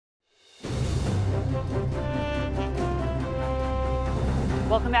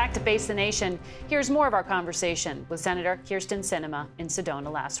Welcome back to Face the Nation. Here's more of our conversation with Senator Kyrsten Sinema in Sedona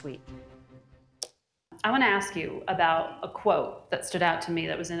last week. I want to ask you about a quote that stood out to me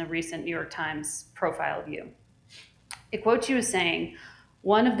that was in a recent New York Times profile of you. It quotes you as saying,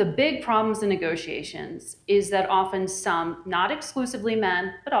 "One of the big problems in negotiations is that often some, not exclusively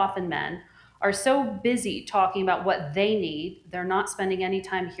men, but often men, are so busy talking about what they need, they're not spending any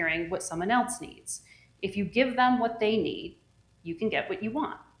time hearing what someone else needs. If you give them what they need, you can get what you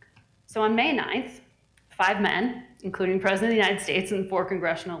want." So on May 9th, 5 men, including the President of the United States and 4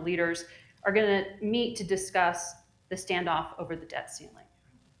 congressional leaders, are going to meet to discuss the standoff over the debt ceiling.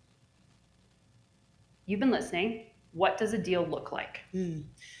 You've been listening. What does a deal look like?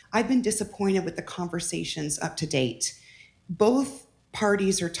 I've been disappointed with the conversations up to date. Both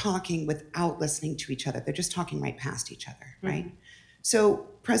parties are talking without listening to each other. They're just talking right past each other, right?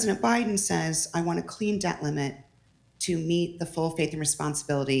 So President Biden says, I want a clean debt limit to meet the full faith and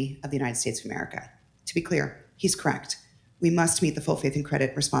responsibility of the United States of America. To be clear, he's correct. We must meet the full faith and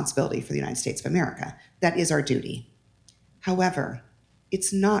credit responsibility for the United States of America. That is our duty. However,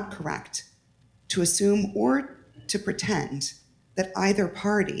 it's not correct to assume or to pretend that either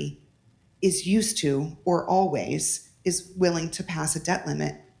party is used to or always is willing to pass a debt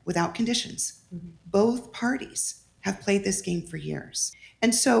limit without conditions. Both parties have played this game for years.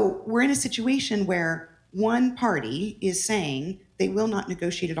 And so we're in a situation where one party is saying they will not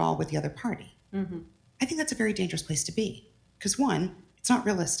negotiate at all with the other party. I think that's a very dangerous place to be because 1, it's not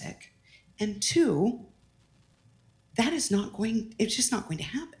realistic. And 2, it's just not going to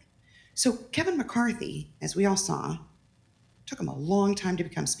happen. So Kevin McCarthy, as we all saw, took him a long time to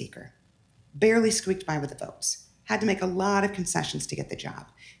become speaker, barely squeaked by with the votes, had to make a lot of concessions to get the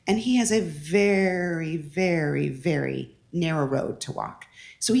job. And he has a very, very, very narrow road to walk.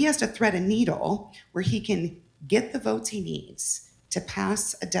 So he has to thread a needle where he can get the votes he needs to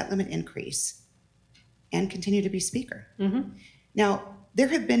pass a debt limit increase and continue to be speaker. Now, there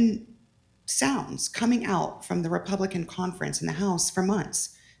have been sounds coming out from the Republican conference in the House for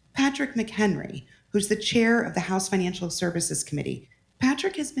months. Patrick McHenry, who's the chair of the House Financial Services Committee,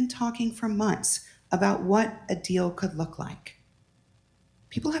 Patrick has been talking for months about what a deal could look like.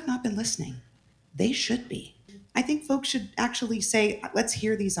 People have not been listening. They should be. I think folks should actually say, let's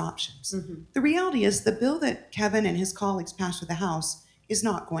hear these options. The reality is the bill that Kevin and his colleagues passed with the House is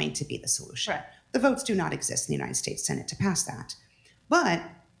not going to be the solution. The votes do not exist in the United States Senate to pass that. But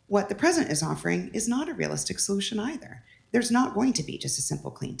what the president is offering is not a realistic solution either. There's not going to be just a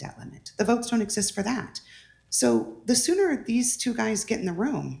simple clean debt limit. The votes don't exist for that. So the sooner these 2 guys get in the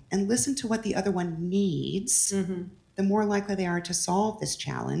room and listen to what the other one needs, the more likely they are to solve this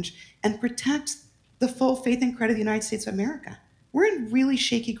challenge and protect the full faith and credit of the United States of America. We're in really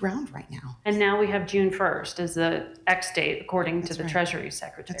shaky ground right now. And now we have June 1st as the X date, according to the Treasury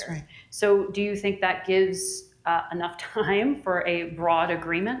Secretary. That's right. So do you think that gives enough time for a broad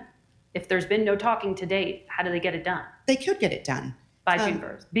agreement? If there's been no talking to date, how do they get it done? They could get it done. By June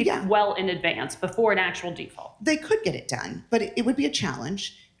 1st, well in advance, before an actual default. They could get it done, but it would be a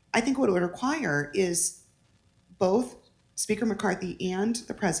challenge. I think what it would require is both Speaker McCarthy and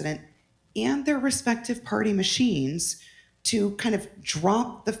the president and their respective party machines to kind of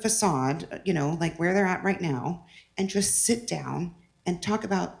drop the facade, like where they're at right now, and just sit down and talk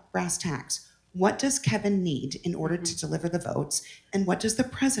about brass tacks. What does Kevin need in order to deliver the votes? And what does the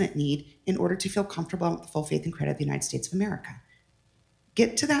president need in order to feel comfortable with the full faith and credit of the United States of America?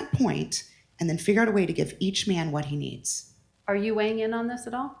 Get to that point and then figure out a way to give each man what he needs. Are you weighing in on this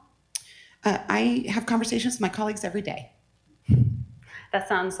at all? I have conversations with my colleagues every day. That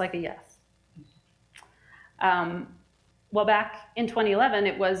sounds like a yes. Well, back in 2011,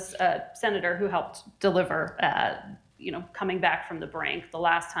 it was a senator who helped deliver, coming back from the brink the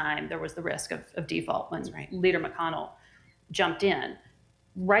last time there was the risk of default when Leader McConnell jumped in.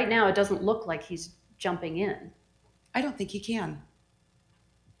 Right now, it doesn't look like he's jumping in. I don't think he can.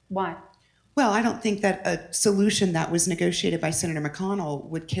 Why? Well, I don't think that a solution that was negotiated by Senator McConnell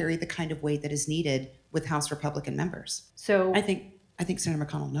would carry the kind of weight that is needed with House Republican members. So I think Senator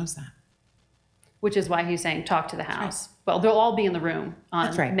McConnell knows that. Which is why he's saying talk to the House. Right. Well, they'll all be in the room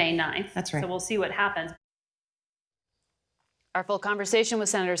on May 9th. That's right. So we'll see what happens. Our full conversation with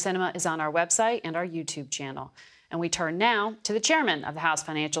Senator Sinema is on our website and our YouTube channel. And we turn now to the chairman of the House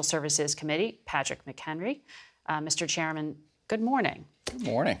Financial Services Committee, Patrick McHenry. Mr. Chairman, good morning. Good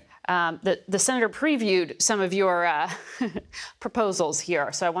morning. The senator previewed some of your proposals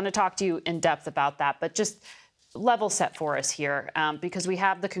here, so I want to talk to you in depth about that. But just level set for us here, because we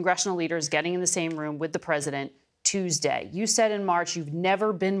have the congressional leaders getting in the same room with the president Tuesday. You said in March you've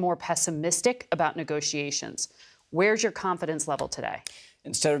never been more pessimistic about negotiations. Where's your confidence level today?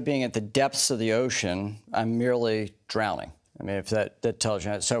 Instead of being at the depths of the ocean, I'm merely drowning. I mean, if that tells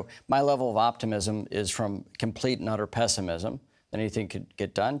you. So my level of optimism is from complete and utter pessimism that anything could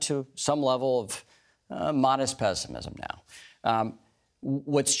get done to some level of modest pessimism now.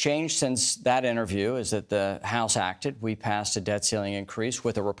 What's changed since that interview is that the House acted. We passed a debt ceiling increase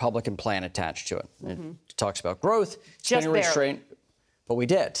with a Republican plan attached to it. It talks about growth, spending restraint, but we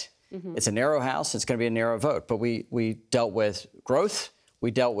did. It's a narrow House. It's going to be a narrow vote. But we dealt with growth. We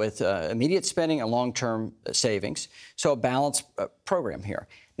dealt with immediate spending and long-term savings. So a balanced program here.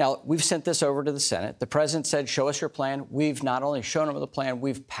 Now, we've sent this over to the Senate. The president said, show us your plan. We've not only shown him the plan,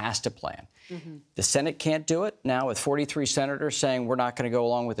 we've passed a plan. The Senate can't do it now with 43 senators saying we're not going to go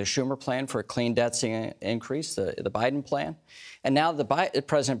along with the Schumer plan for a clean debt ceiling increase, the Biden plan. And now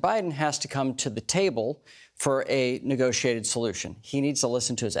President Biden has to come to the table for a negotiated solution. He needs to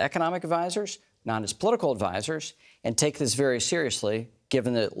listen to his economic advisors, not his political advisors, and take this very seriously,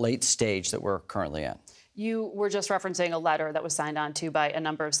 given the late stage that we're currently in. You were just referencing a letter that was signed on to by a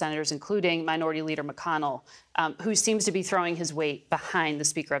number of senators, including Minority Leader McConnell, who seems to be throwing his weight behind the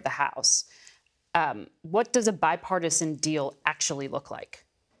Speaker of the House. What does a bipartisan deal actually look like?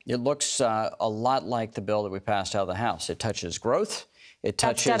 It looks a lot like the bill that we passed out of the House. It touches growth. It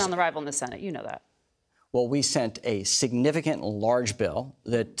touches... That's dead on the arrival in the Senate. You know that. Well, we sent a significant, large bill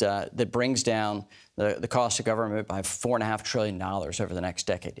that brings down the cost of government by $4.5 trillion over the next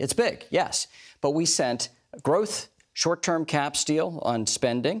decade. It's big, yes, but we sent growth, short-term cap deal on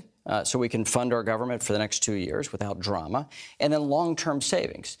spending, so we can fund our government for the next 2 years without drama, and then long-term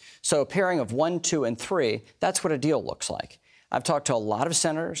savings. So a pairing of 1, 2, and 3, that's what a deal looks like. I've talked to a lot of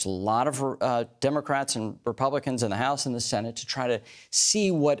senators, a lot of Democrats and Republicans in the House and the Senate to try to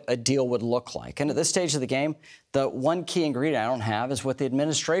see what a deal would look like. And at this stage of the game, the one key ingredient I don't have is what the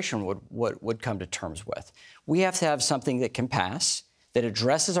administration would come to terms with. We have to have something that can pass, that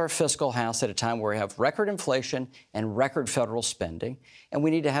addresses our fiscal house at a time where we have record inflation and record federal spending. And we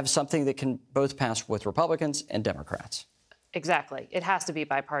need to have something that can both pass with Republicans and Democrats. Exactly. It has to be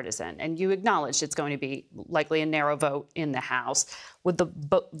bipartisan. And you acknowledged it's going to be likely a narrow vote in the House. With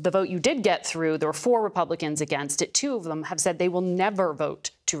the vote you did get through, there were 4 Republicans against it. 2 of them have said they will never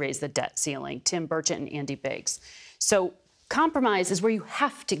vote to raise the debt ceiling, Tim Burchett and Andy Biggs. So compromise is where you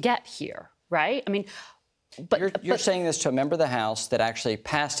have to get here, right? I mean, You're saying this to a member of the House that actually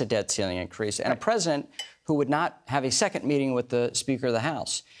passed a debt ceiling increase and a president who would not have a second meeting with the Speaker of the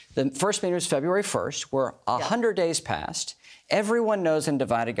House. The first meeting was February 1st, where 100 days passed. Everyone knows in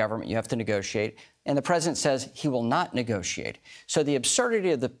divided government you have to negotiate, and the president says he will not negotiate. So the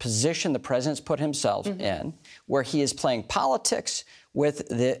absurdity of the position the president's put himself in, where he is playing politics with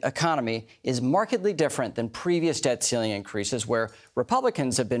the economy, is markedly different than previous debt ceiling increases where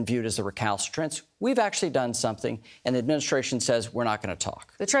Republicans have been viewed as the recalcitrants. We've actually done something, and the administration says we're not going to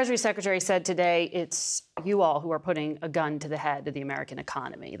talk. The Treasury Secretary said today it's you all who are putting a gun to the head of the American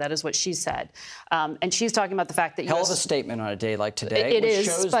economy. That is what she said. And she's talking about the fact that Hell of a statement on a day like today, which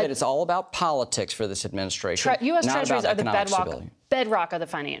shows that it's all about politics for this administration, U.S. not Treasuries about are the economic stability. bedrock of the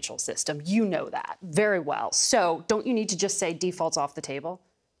financial system. You know that very well. So don't you need to just say default's off the table?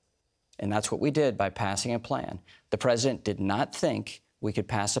 And that's what we did by passing a plan. The president did not think we could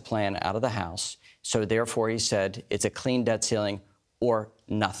pass a plan out of the House. So therefore, he said it's a clean debt ceiling or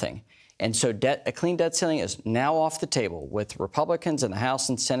nothing. And so a clean debt ceiling is now off the table, with Republicans in the House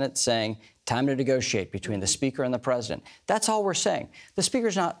and Senate saying time to negotiate between the Speaker and the president. That's all we're saying. The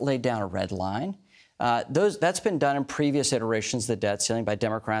Speaker's not laid down a red line. That's been done in previous iterations of the debt ceiling by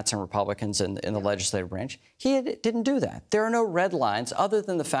Democrats and Republicans in the legislative branch. He didn't do that. There are no red lines other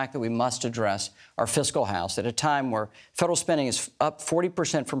than the fact that we must address our fiscal house at a time where federal spending is up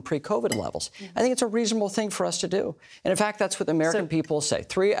 40% from pre-COVID levels. I think it's a reasonable thing for us to do. And in fact, that's what the American people say.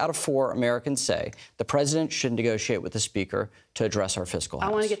 3 out of 4 Americans say the president should negotiate with the Speaker to address our fiscal house.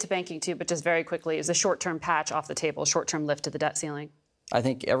 I want to get to banking, too, but just very quickly, is a short-term patch off the table, a short-term lift to the debt ceiling? I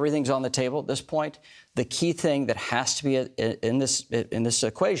think everything's on the table at this point. The key thing that has to be in this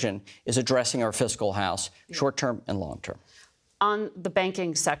equation is addressing our fiscal house, short-term and long-term. On the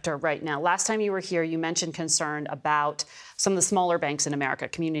banking sector right now, last time you were here, you mentioned concern about some of the smaller banks in America,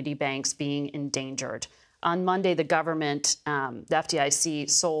 community banks, being endangered. On Monday, the government, the FDIC,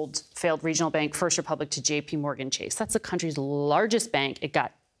 sold failed regional bank First Republic to J.P. Morgan Chase. That's the country's largest bank. It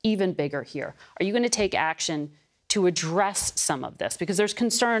got even bigger here. Are you going to take action to address some of this? Because there's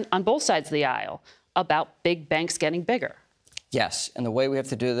concern on both sides of the aisle about big banks getting bigger. Yes, and the way we have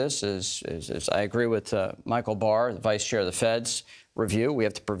to do this is I agree with Michael Barr, the Vice Chair of the Fed's review. We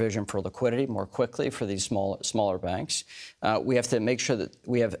have to provision for liquidity more quickly for these smaller banks. We have to make sure that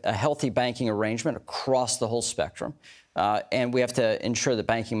we have a healthy banking arrangement across the whole spectrum. And we have to ensure that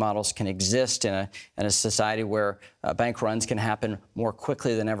banking models can exist in a society where bank runs can happen more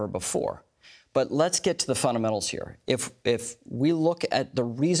quickly than ever before. But let's get to the fundamentals here. If we look at the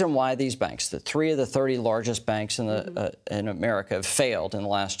reason why these banks, the 3 of the 30 largest banks in America, have failed in the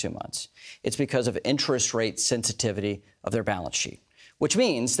last 2 months, it's because of interest rate sensitivity of their balance sheet, which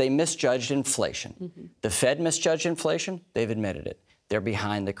means they misjudged inflation. The Fed misjudged inflation. They've admitted it. They're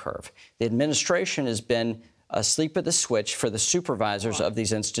behind the curve. The administration has been asleep at the switch for the supervisors of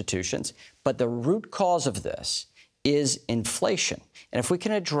these institutions. But the root cause of this is inflation. And if we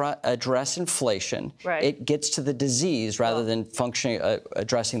can address inflation, it gets to the disease rather than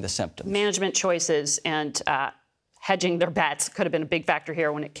addressing the symptoms. Management choices and hedging their bets could have been a big factor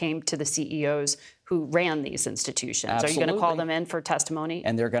here when it came to the CEOs who ran these institutions. Absolutely. Are you going to call them in for testimony?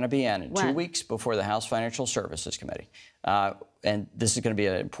 And they're going to be in When? 2 weeks before the House Financial Services Committee. And this is going to be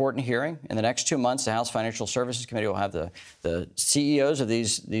an important hearing. In the next 2 months, the House Financial Services Committee will have the CEOs of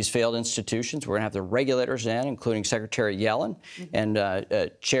these failed institutions. We're going to have the regulators in, including Secretary Yellen and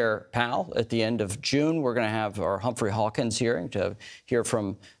Chair Powell. At the end of June, we're going to have our Humphrey Hawkins hearing to hear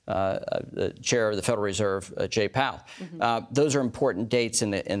from the Chair of the Federal Reserve, Jay Powell. Those are important dates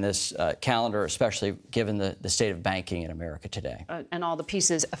in this calendar, especially given the state of banking in America today. And all the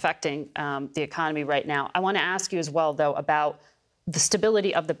pieces affecting the economy right now. I want to ask you as well, though, about the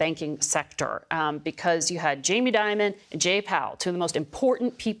stability of the banking sector, because you had Jamie Dimon and Jay Powell, two of the most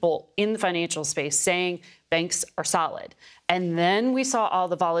important people in the financial space, saying banks are solid. And then we saw all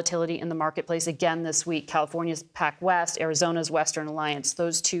the volatility in the marketplace again this week. California's PacWest, Arizona's Western Alliance,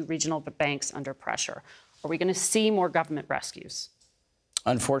 those two regional banks under pressure. Are we going to see more government rescues?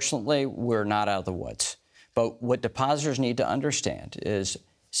 Unfortunately, we're not out of the woods. But what depositors need to understand is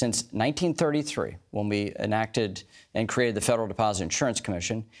since 1933, when we enacted and created the Federal Deposit Insurance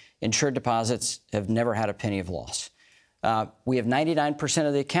Commission, insured deposits have never had a penny of loss. We have 99%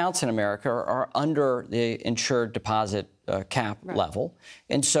 of the accounts in America are under the insured deposit cap level.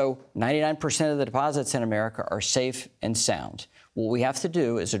 And so 99% of the deposits in America are safe and sound. What we have to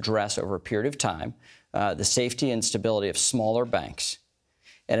do is address over a period of time the safety and stability of smaller banks.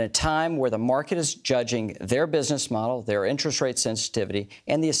 At a time where the market is judging their business model, their interest rate sensitivity,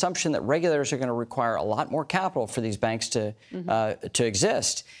 and the assumption that regulators are going to require a lot more capital for these banks to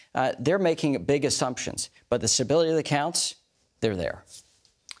exist, they're making big assumptions. But the stability of the accounts, they're there.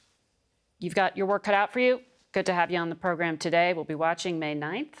 You've got your work cut out for you. Good to have you on the program today. We'll be watching May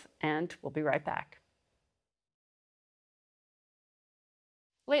 9th, and we'll be right back.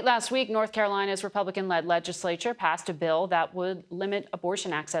 Late last week, North Carolina's Republican-led legislature passed a bill that would limit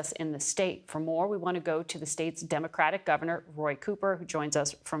abortion access in the state. For more, we want to go to the state's Democratic Governor, Roy Cooper, who joins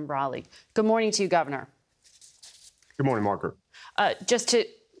us from Raleigh. Good morning to you, Governor. Good morning, Margaret. Just to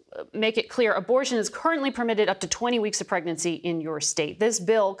make it clear, abortion is currently permitted up to 20 weeks of pregnancy in your state. This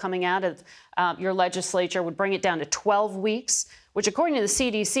bill coming out of your legislature would bring it down to 12 weeks, which, according to the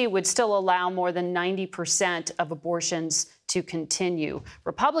CDC, would still allow more than 90% of abortions to continue.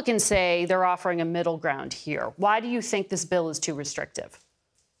 Republicans say they're offering a middle ground here. Why do you think this bill is too restrictive?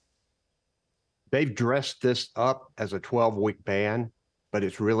 They've dressed this up as a 12-week ban, but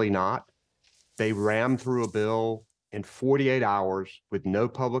it's really not. They rammed through a bill in 48 hours with no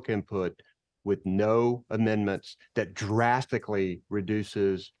public input, with no amendments, that drastically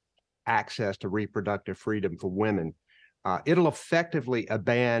reduces access to reproductive freedom for women. It'll effectively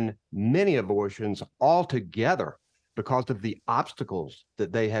ban many abortions altogether because of the obstacles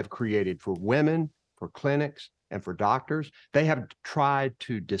that they have created for women, for clinics, and for doctors. They have tried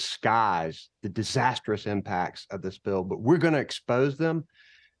to disguise the disastrous impacts of this bill, but we're going to expose them.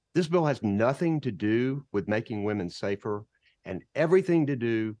 This bill has nothing to do with making women safer and everything to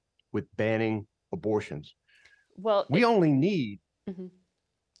do with banning abortions. Well, we only need...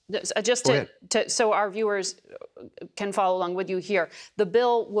 Just so our viewers can follow along with you here, the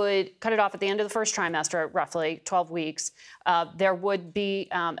bill would cut it off at the end of the first trimester, roughly 12 weeks. There would be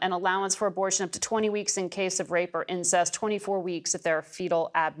an allowance for abortion up to 20 weeks in case of rape or incest, 24 weeks if there are fetal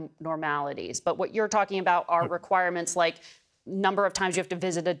abnormalities. But what you're talking about are requirements like number of times you have to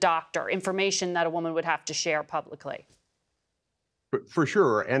visit a doctor, information that a woman would have to share publicly. For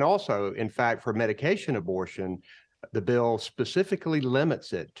sure. And also, in fact, for medication abortion, the bill specifically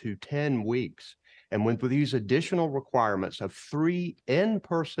limits it to 10 weeks. And with these additional requirements of 3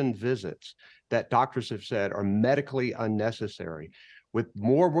 in-person visits that doctors have said are medically unnecessary, with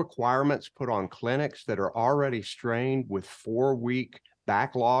more requirements put on clinics that are already strained with 4-week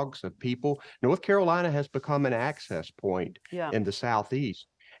backlogs of people, North Carolina has become an access point in the Southeast.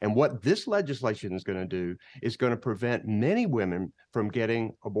 And what this legislation is going to do is going to prevent many women from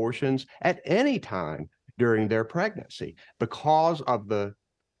getting abortions at any time during their pregnancy because of the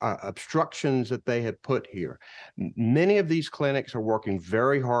obstructions that they have put here. Many of these clinics are working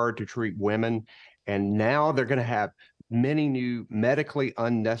very hard to treat women, and now they're going to have many new medically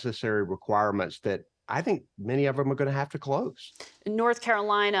unnecessary requirements that I think many of them are going to have to close. North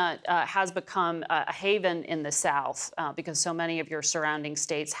Carolina has become a haven in the South because so many of your surrounding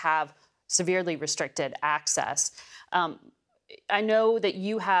states have severely restricted access. I know that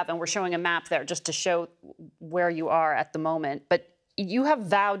you have, and we're showing a map there just to show where you are at the moment, but you have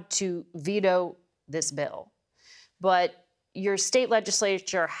vowed to veto this bill. But your state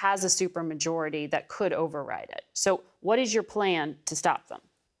legislature has a supermajority that could override it. So what is your plan to stop them?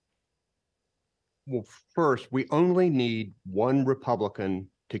 Well, first, we only need one Republican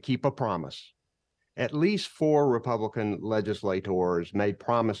to keep a promise. At least 4 Republican legislators made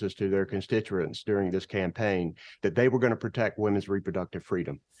promises to their constituents during this campaign that they were going to protect women's reproductive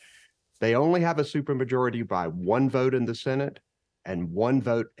freedom. They only have a supermajority by 1 vote in the Senate and 1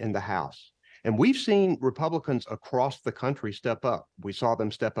 vote in the House. And we've seen Republicans across the country step up. We saw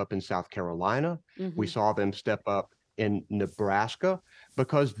them step up in South Carolina. We saw them step up in Nebraska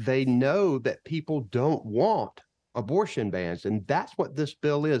because they know that people don't want abortion bans. And that's what this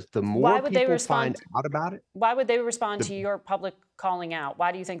bill is. The more people find out about it. Why would they respond to your public calling out?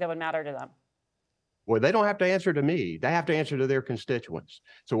 Why do you think that would matter to them? Well, they don't have to answer to me. They have to answer to their constituents.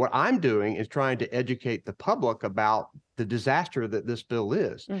 So what I'm doing is trying to educate the public about the disaster that this bill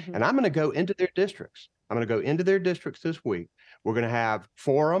is. And I'm going to go into their districts. I'm going to go into their districts this week. We're going to have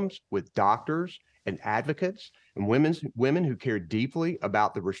forums with doctors and advocates and women who care deeply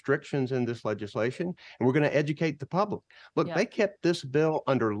about the restrictions in this legislation. And we're going to educate the public. Look, they kept this bill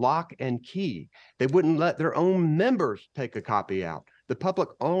under lock and key. They wouldn't let their own members take a copy out. The public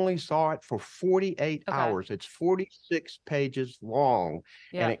only saw it for 48 hours. It's 46 pages long,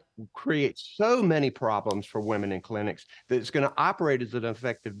 and it creates so many problems for women in clinics that it's going to operate as an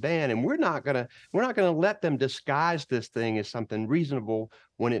effective ban. And we're not going to let them disguise this thing as something reasonable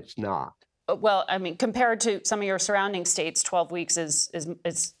when it's not. Well, I mean, compared to some of your surrounding states, 12 weeks is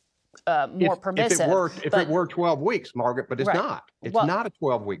more permissive. If it were 12 weeks, Margaret, but it's not. It's not a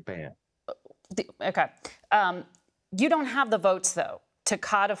 12-week ban. You don't have the votes, though, to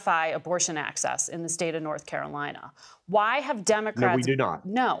codify abortion access in the state of North Carolina. Why have Democrats... No, we do not.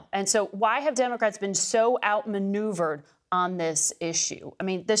 No. And so why have Democrats been so outmaneuvered on this issue? I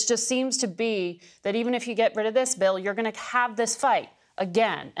mean, this just seems to be that even if you get rid of this bill, you're going to have this fight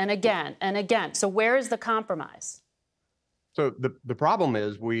again and again and again. So where is the compromise? So the problem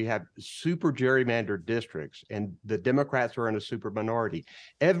is we have super gerrymandered districts and the Democrats are in a super minority.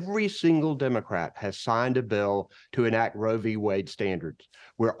 Every single Democrat has signed a bill to enact Roe v. Wade standards.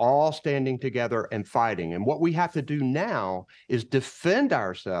 We're all standing together and fighting. And what we have to do now is defend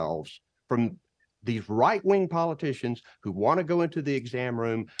ourselves from these right-wing politicians who want to go into the exam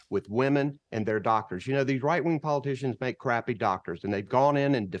room with women and their doctors. You know, these right-wing politicians make crappy doctors, and they've gone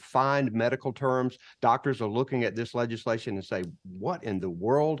in and defined medical terms. Doctors are looking at this legislation and say, what in the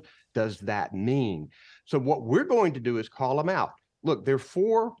world does that mean? So what we're going to do is call them out. Look, there are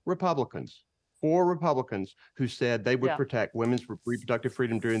 4 Republicans who said they would protect women's reproductive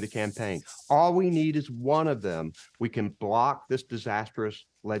freedom during the campaign. All we need is one of them. We can block this disastrous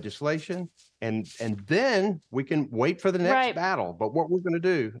legislation, and then we can wait for the next battle. But what we're going to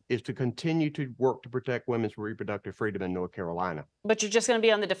do is to continue to work to protect women's reproductive freedom in North Carolina. But you're just going to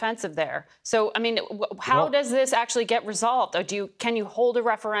be on the defensive there. So, I mean, how does this actually get resolved? Or can you hold a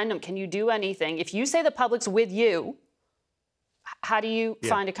referendum? Can you do anything? If you say the public's with you, how do you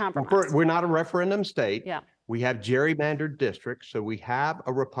find a compromise? Well, we're not a referendum state. We have gerrymandered districts, so we have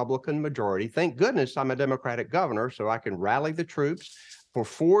a Republican majority. Thank goodness I'm a Democratic governor, so I can rally the troops. For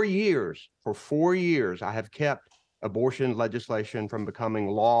 4 years, I have kept abortion legislation from becoming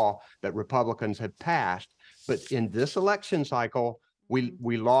law that Republicans have passed. But in this election cycle,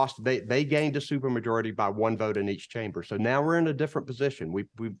 we lost. They gained a supermajority by 1 vote in each chamber. So now we're in a different position.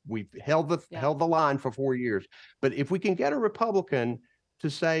 We've held the line for 4 years. But if we can get a Republican to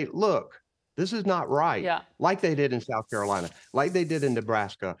say, look, this is not right, like they did in South Carolina, like they did in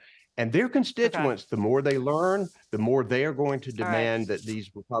Nebraska, and their constituents, the more they learn, the more they are going to demand that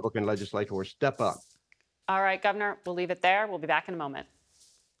these Republican legislators step up. All right, Governor, we'll leave it there. We'll be back in a moment.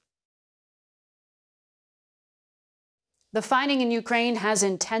 The fighting in Ukraine has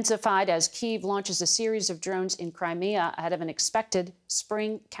intensified as Kyiv launches a series of drones in Crimea ahead of an expected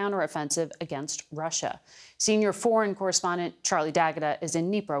spring counteroffensive against Russia. Senior foreign correspondent Charlie D'Agata is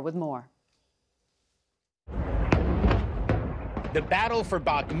in Dnipro with more. The battle for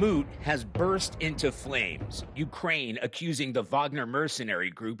Bakhmut has burst into flames. Ukraine accusing the Wagner mercenary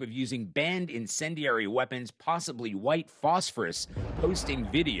group of using banned incendiary weapons, possibly white phosphorus, posting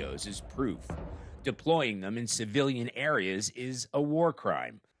videos as proof. Deploying them in civilian areas is a war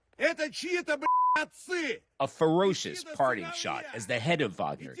crime. A ferocious parting shot as the head of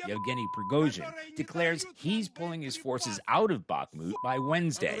Wagner, Yevgeny Prigozhin, declares he's pulling his forces out of Bakhmut by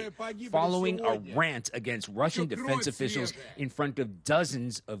Wednesday, following a rant against Russian defense officials in front of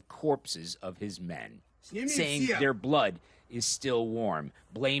dozens of corpses of his men, saying their blood is still warm,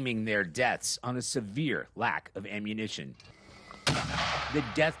 blaming their deaths on a severe lack of ammunition. The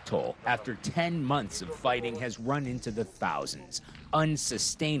death toll after 10 months of fighting has run into the thousands.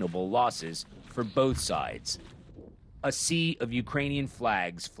 Unsustainable losses for both sides. A sea of Ukrainian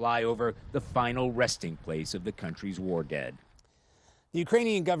flags fly over the final resting place of the country's war dead. The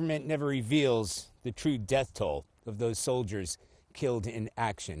Ukrainian government never reveals the true death toll of those soldiers killed in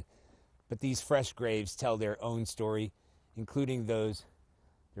action. But these fresh graves tell their own story, including those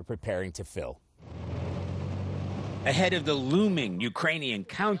they're preparing to fill. Ahead of the looming Ukrainian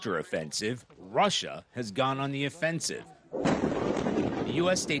counteroffensive, Russia has gone on the offensive. The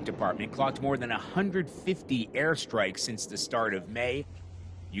U.S. State Department clocked more than 150 airstrikes since the start of May.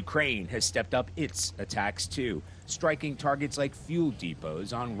 Ukraine has stepped up its attacks too, striking targets like fuel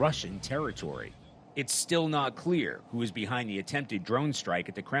depots on Russian territory. It's still not clear who is behind the attempted drone strike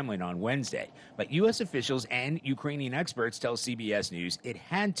at the Kremlin on Wednesday, but U.S. officials and Ukrainian experts tell CBS News it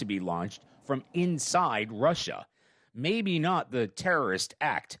had to be launched from inside Russia. Maybe not the terrorist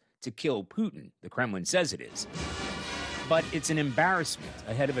act to kill Putin, the Kremlin says it is. But it's an embarrassment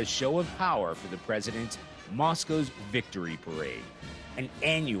ahead of a show of power for the president, Moscow's victory parade, an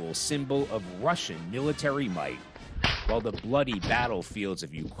annual symbol of Russian military might, while the bloody battlefields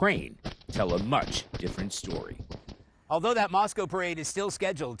of Ukraine tell a much different story. Although that Moscow parade is still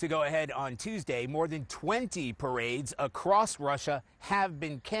scheduled to go ahead on Tuesday, more than 20 parades across Russia have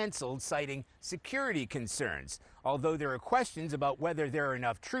been canceled, citing security concerns, although there are questions about whether there are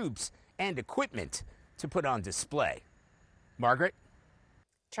enough troops and equipment to put on display. Margaret?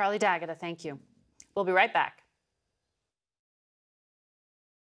 Charlie D'Agata, thank you. We'll be right back.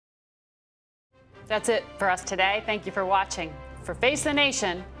 That's it for us today. Thank you for watching. For Face the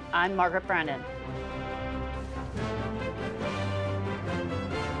Nation, I'm Margaret Brennan.